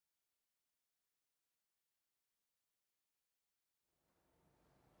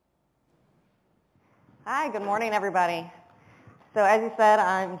Hi, good morning, everybody. So as you said,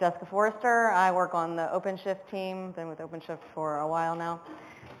 I'm Jessica Forrester. I work on the OpenShift team. Been with OpenShift for a while now.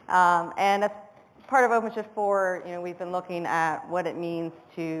 And as part of OpenShift 4, we've been looking at what it means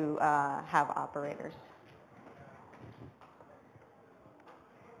to have operators.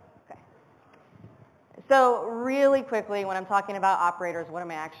 Okay. So really quickly, when I'm talking about operators, what am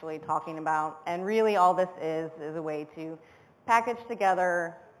I actually talking about? And really all this is a way to package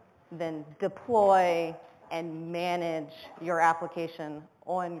together, then deploy and manage your application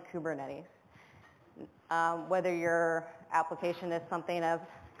on Kubernetes. Whether your application is something as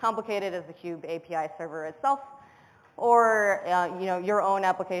complicated as the Kube API server itself, or your own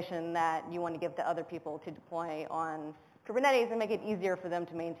application that you want to give to other people to deploy on Kubernetes and make it easier for them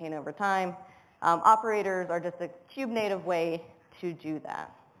to maintain over time. Operators are just a Kube native way to do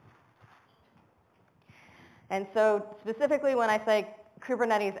that. And so specifically when I say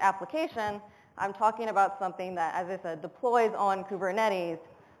Kubernetes application, I'm talking about something that, as I said, deploys on Kubernetes,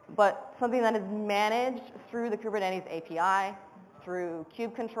 but something that is managed through the Kubernetes API, through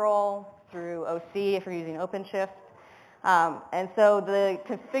kube control, through OC if you're using OpenShift. And so the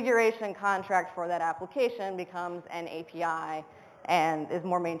configuration contract for that application becomes an API and is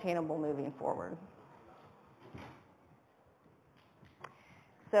more maintainable moving forward.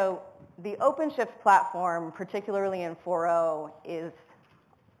 So the OpenShift platform, particularly in 4.0, is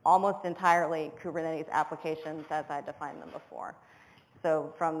almost entirely Kubernetes applications as I defined them before.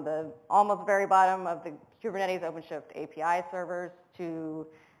 So from the almost very bottom of the Kubernetes OpenShift API servers to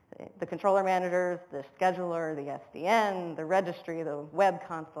the controller managers, the scheduler, the SDN, the registry, the web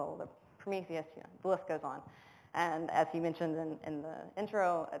console, the Prometheus, the list goes on. And as he mentioned in the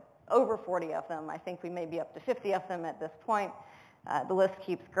intro, over 40 of them. I think we may be up to 50 of them at this point. The list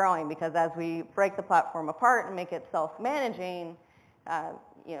keeps growing because as we break the platform apart and make it self-managing,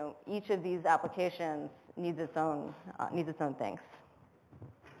 each of these applications needs its own things.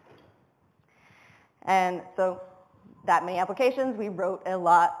 And so that many applications, we wrote a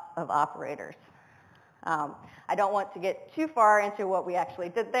lot of operators. I don't want to get too far into what we actually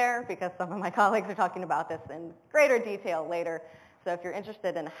did there because some of my colleagues are talking about this in greater detail later. So if you're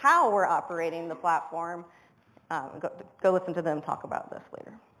interested in how we're operating the platform, go listen to them talk about this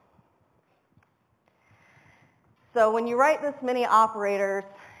later. So when you write this many operators,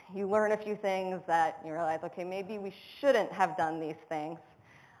 you learn a few things that you realize, okay, maybe we shouldn't have done these things.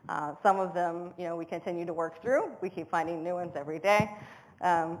 Some of them, we continue to work through. We keep finding new ones every day.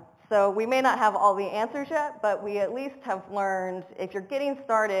 So we may not have all the answers yet, but we at least have learned if you're getting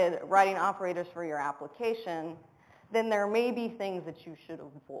started writing operators for your application, then there may be things that you should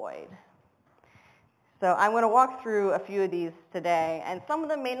avoid. So I'm going to walk through a few of these today, and some of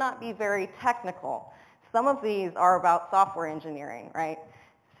them may not be very technical. Some of these are about software engineering, right?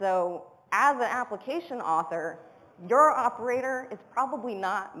 So as an application author, your operator is probably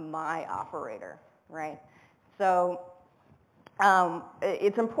not my operator, right? So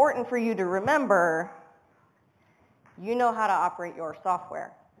it's important for you to remember you know how to operate your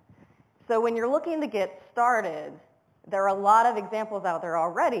software. So when you're looking to get started, there are a lot of examples out there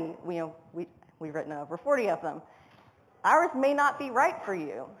already. We've written over 40 of them. Ours may not be right for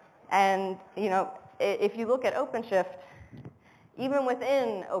you. And if you look at OpenShift, even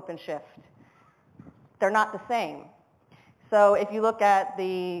within OpenShift, they're not the same. So if you look at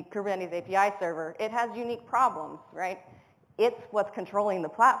the Kubernetes API server, it has unique problems, right? It's what's controlling the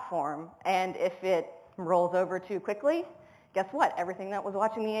platform, and if it rolls over too quickly, guess what? Everything that was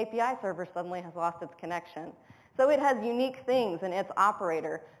watching the API server suddenly has lost its connection. So it has unique things in its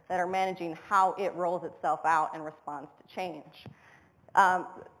operator that are managing how it rolls itself out and responds to change.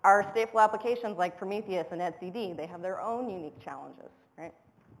 Our stateful applications like Prometheus and etcd, they have their own unique challenges, right?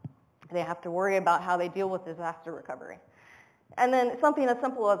 They have to worry about how they deal with disaster recovery. And then something as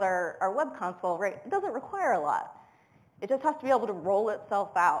simple as our web console, right? It doesn't require a lot. It just has to be able to roll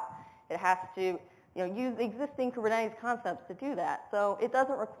itself out. It has to use existing Kubernetes concepts to do that. So it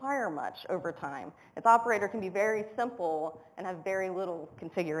doesn't require much over time. Its operator can be very simple and have very little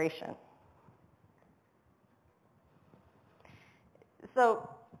configuration. So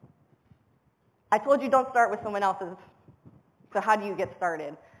I told you don't start with someone else's. So how do you get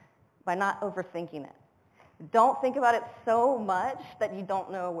started? By not overthinking it. Don't think about it so much that you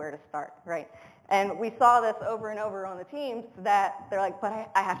don't know where to start, right? And we saw this over and over on the teams that they're like, but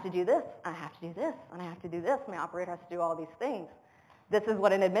I have to do this, I have to do this, and I have to do this. My operator has to do all these things. This is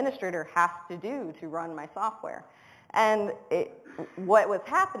what an administrator has to do to run my software. And what was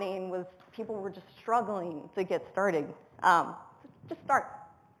happening was people were just struggling to get started. Just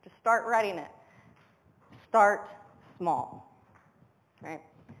start writing it. Start small, right?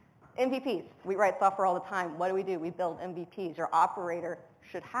 MVPs. We write software all the time. What do? We build MVPs. Your operator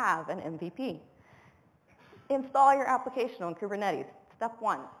should have an MVP. Install your application on Kubernetes. Step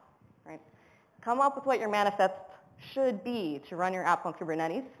 1, right? Come up with what your manifest should be to run your app on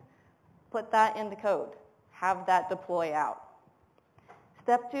Kubernetes. Put that into code. Have that deploy out.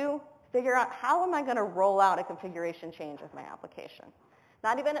 Step 2, figure out how am I going to roll out a configuration change of my application.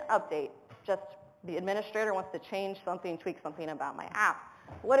 Not even an update, just the administrator wants to change something, tweak something about my app.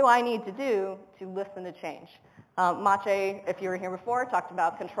 What do I need to do to listen to change? Maciej, if you were here before, talked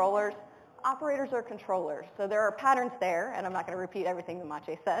about controllers. Operators are controllers, so there are patterns there, and I'm not going to repeat everything that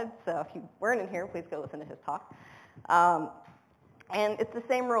Maciej said, so if you weren't in here, please go listen to his talk. And it's the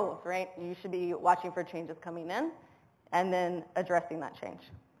same rules, right? You should be watching for changes coming in and then addressing that change.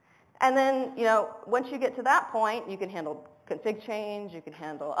 And then, once you get to that point, you can handle config change, you can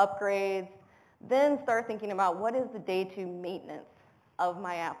handle upgrades, then start thinking about what is the day-to maintenance of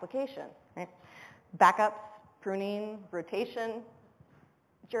my application, right? Backups, pruning, rotation.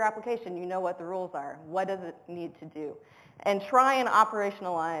 It's your application. You know what the rules are. What does it need to do? And try and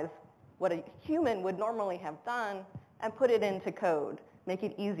operationalize what a human would normally have done and put it into code. Make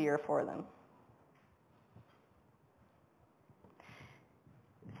it easier for them.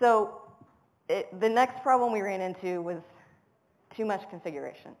 So the next problem we ran into was too much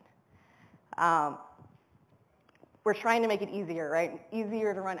configuration. We're trying to make it easier, right?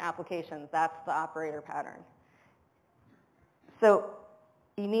 Easier to run applications. That's the operator pattern. So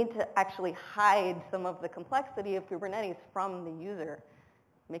you need to actually hide some of the complexity of Kubernetes from the user.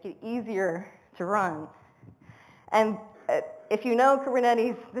 Make it easier to run. And if you know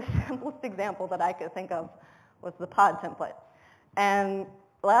Kubernetes, the simplest example that I could think of was the pod template. And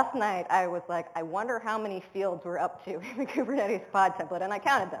last night I was like, I wonder how many fields we're up to in the Kubernetes pod template, and I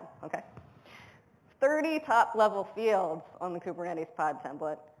counted them, okay? 30 top-level fields on the Kubernetes pod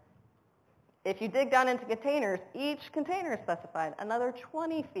template. If you dig down into containers, each container is specified another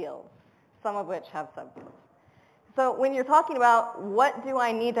 20 fields, some of which have subfields. So when you're talking about what do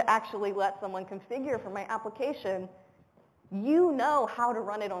I need to actually let someone configure for my application, you know how to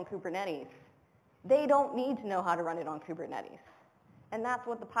run it on Kubernetes. They don't need to know how to run it on Kubernetes. And that's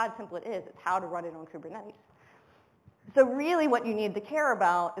what the pod template is. It's how to run it on Kubernetes. So really what you need to care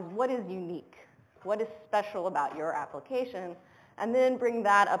about is what is unique. What is special about your application? And then bring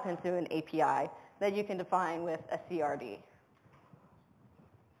that up into an API that you can define with a CRD.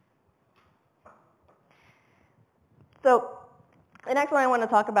 So the next one I want to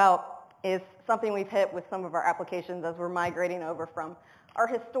talk about is something we've hit with some of our applications as we're migrating over from our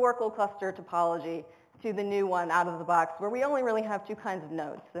historical cluster topology to the new one out of the box, where we only really have two kinds of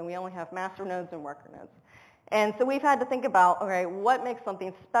nodes. And we only have master nodes and worker nodes. And so we've had to think about, okay, what makes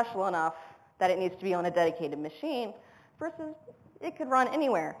something special enough that it needs to be on a dedicated machine versus it could run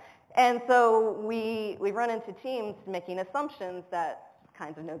anywhere. And so we run into teams making assumptions that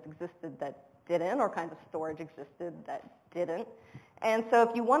kinds of nodes existed that didn't, or kinds of storage existed that didn't. And so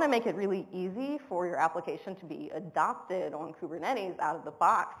if you want to make it really easy for your application to be adopted on Kubernetes out of the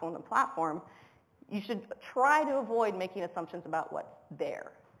box on the platform, you should try to avoid making assumptions about what's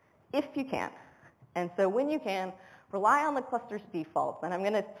there, if you can. And so when you can, rely on the cluster's defaults. And I'm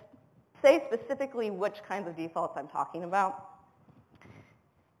going to say specifically which kinds of defaults I'm talking about.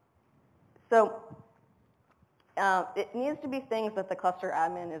 So it needs to be things that the cluster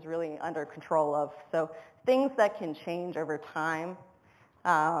admin is really under control of. So things that can change over time.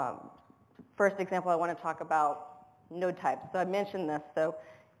 First example, I want to talk about node types. So I mentioned this. So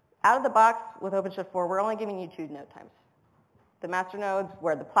out of the box with OpenShift 4, we're only giving you 2 node types. The master nodes,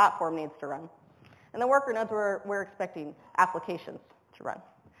 where the platform needs to run. And the worker nodes, where we're expecting applications to run.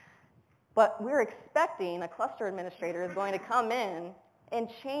 But we're expecting a cluster administrator is going to come in and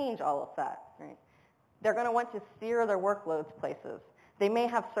change all of that, right? They're going to want to steer their workloads places. They may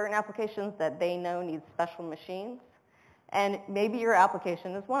have certain applications that they know need special machines, and maybe your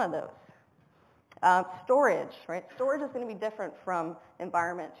application is one of those. Storage, right? Storage is going to be different from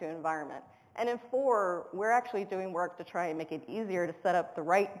environment to environment. And in 4, we're actually doing work to try and make it easier to set up the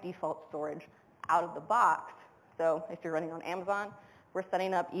right default storage out of the box. So if you're running on Amazon, we're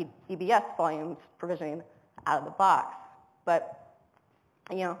setting up EBS volumes provisioning out of the box. But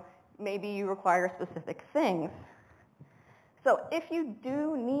maybe you require specific things. So if you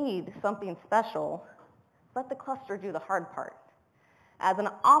do need something special, let the cluster do the hard part. As an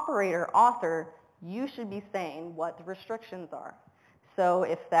operator author, you should be saying what the restrictions are. So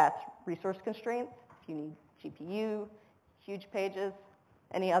if that's resource constraints, if you need GPU, huge pages,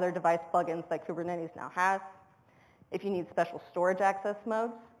 any other device plugins that Kubernetes now has. If you need special storage access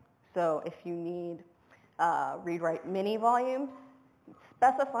modes, so if you need read-write mini volumes,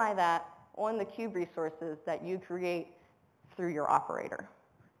 specify that on the kube resources that you create through your operator.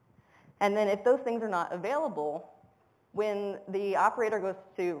 And then if those things are not available, when the operator goes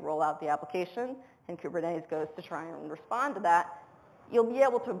to roll out the application and Kubernetes goes to try and respond to that, you'll be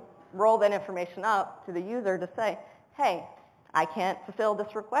able to roll that information up to the user to say, hey, I can't fulfill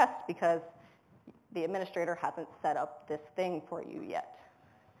this request because the administrator hasn't set up this thing for you yet.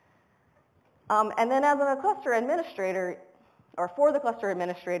 And then as a cluster administrator, or for the cluster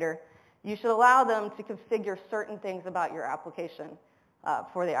administrator, you should allow them to configure certain things about your application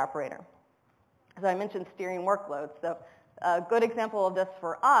for the operator. As I mentioned, steering workloads. So a good example of this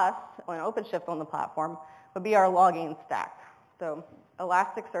for us on OpenShift on the platform would be our logging stack. So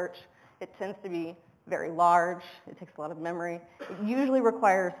Elasticsearch, it tends to be very large. It takes a lot of memory. It usually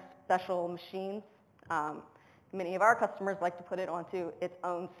requires special machines. Many of our customers like to put it onto its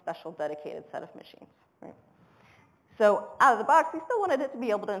own special dedicated set of machines. Right? So out of the box, we still wanted it to be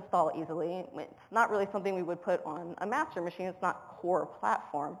able to install easily. It's not really something we would put on a master machine. It's not core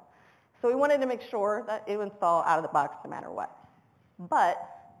platform. So we wanted to make sure that it would install out of the box no matter what. But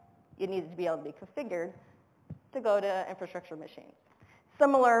it needed to be able to be configured to go to infrastructure machines.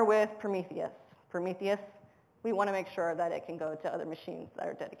 Similar with Prometheus. Prometheus, we want to make sure that it can go to other machines that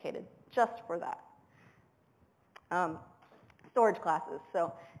are dedicated just for that. Storage classes.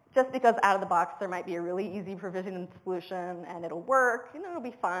 So just because out of the box there might be a really easy provisioning solution and it'll work, it'll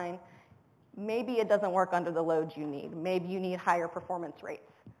be fine. Maybe it doesn't work under the loads you need. Maybe you need higher performance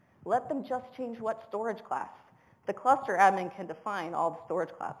rates. Let them just change what storage class. The cluster admin can define all the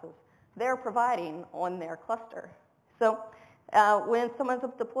storage classes they're providing on their cluster. So when someone's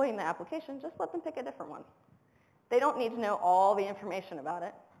deploying the application, just let them pick a different one. They don't need to know all the information about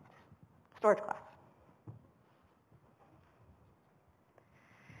it. Storage class.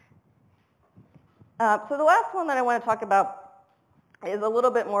 So the last one that I want to talk about is a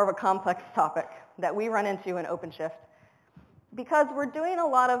little bit more of a complex topic that we run into in OpenShift because we're doing a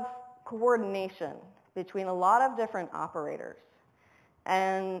lot of coordination between a lot of different operators.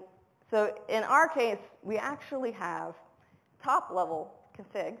 And so in our case, we actually have top-level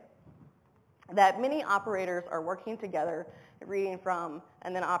config that many operators are working together, reading from,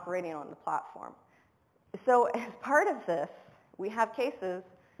 and then operating on the platform. So as part of this, we have cases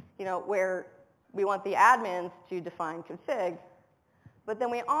where we want the admins to define config, but then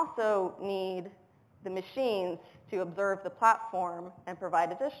we also need the machines to observe the platform and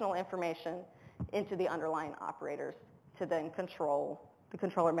provide additional information into the underlying operators to then control the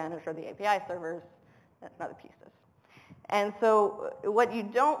controller manager, the API servers, and other pieces. And so what you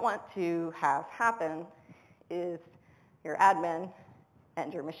don't want to have happen is your admin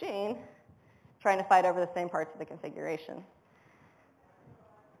and your machine trying to fight over the same parts of the configuration.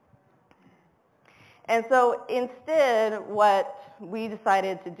 And so instead, what we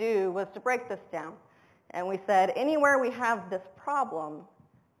decided to do was to break this down. And we said, anywhere we have this problem,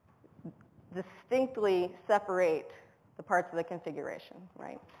 distinctly separate the parts of the configuration,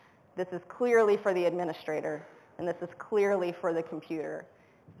 right? This is clearly for the administrator, and this is clearly for the computer,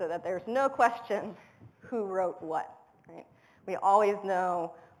 so that there's no question who wrote what, right? We always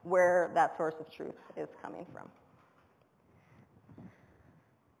know where that source of truth is coming from.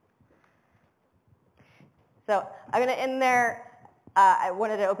 So I'm going to end there. I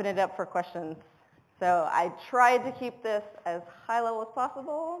wanted to open it up for questions. So I tried to keep this as high level as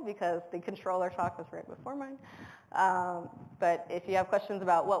possible because the controller talk was right before mine. But if you have questions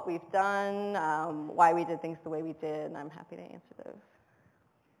about what we've done, why we did things the way we did, I'm happy to answer those.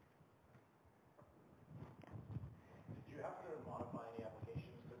 Did you have to modify any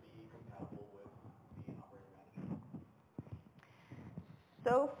applications to be compatible with the operating manager?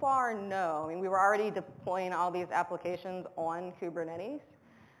 So far, no. I mean, we were already deploying all these applications on Kubernetes.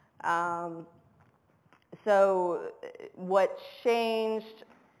 So what changed,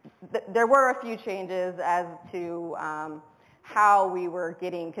 there were a few changes as to how we were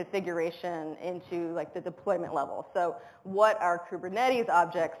getting configuration into like the deployment level. So what our Kubernetes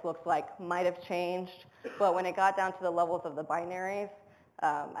objects looked like might have changed, but when it got down to the levels of the binaries,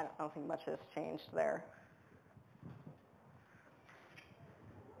 I don't think much has changed there.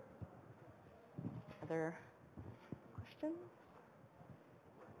 Other questions?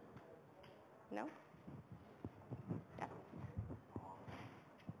 No? Yeah.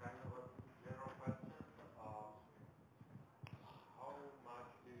 Kind of a general question. How much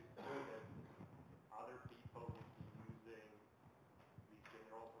do you think that other people would be using these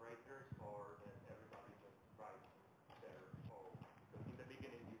general operators, or that everybody just writes their own? Because in the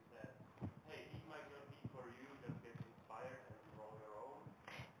beginning you said, hey, it might not be for you, just get inspired and roll your own.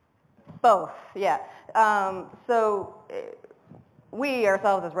 Both, yeah. So we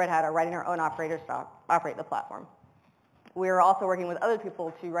ourselves as Red Hat are writing our own operators to operate the platform. We're also working with other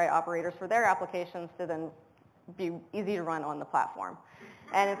people to write operators for their applications to then be easy to run on the platform.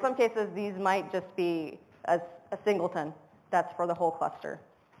 And in some cases, these might just be a singleton that's for the whole cluster.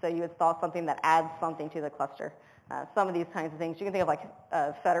 So you install something that adds something to the cluster. Some of these kinds of things, you can think of like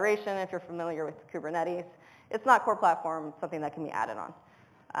federation if you're familiar with Kubernetes. It's not core platform, it's something that can be added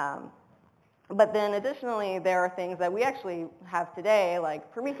on. But then additionally, there are things that we actually have today,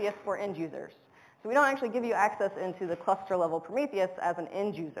 like Prometheus for end users. So we don't actually give you access into the cluster level Prometheus as an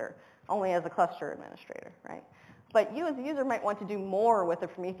end user, only as a cluster administrator, right? But you as a user might want to do more with the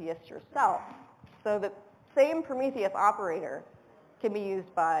Prometheus yourself. So the same Prometheus operator can be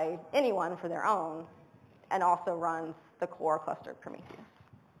used by anyone for their own and also runs the core cluster Prometheus.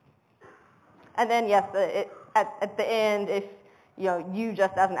 And then yes, at the end, if you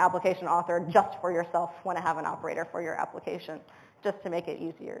just as an application author, just for yourself, want to have an operator for your application, just to make it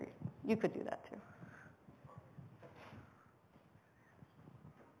easier, you could do that too.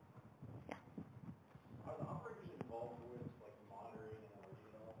 Yeah. Are the operators involved with like monitoring and alerting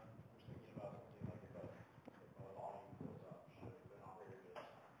development? I'm just thinking about something like if a volume goes up, should an operator just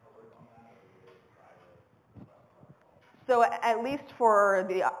alert on that, or do they try to request protocol? So at least for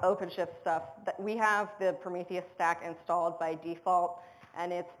the OpenShift stuff, we have the Prometheus stack installed by default,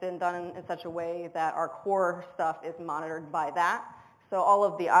 and it's been done in such a way that our core stuff is monitored by that. So all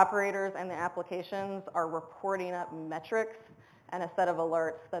of the operators and the applications are reporting up metrics and a set of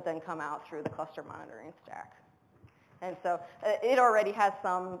alerts that then come out through the cluster monitoring stack. And so it already has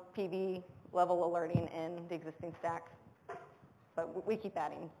some PV level alerting in the existing stack, but we keep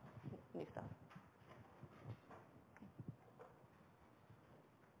adding new stuff.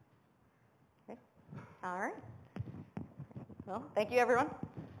 All right. Well, thank you, everyone.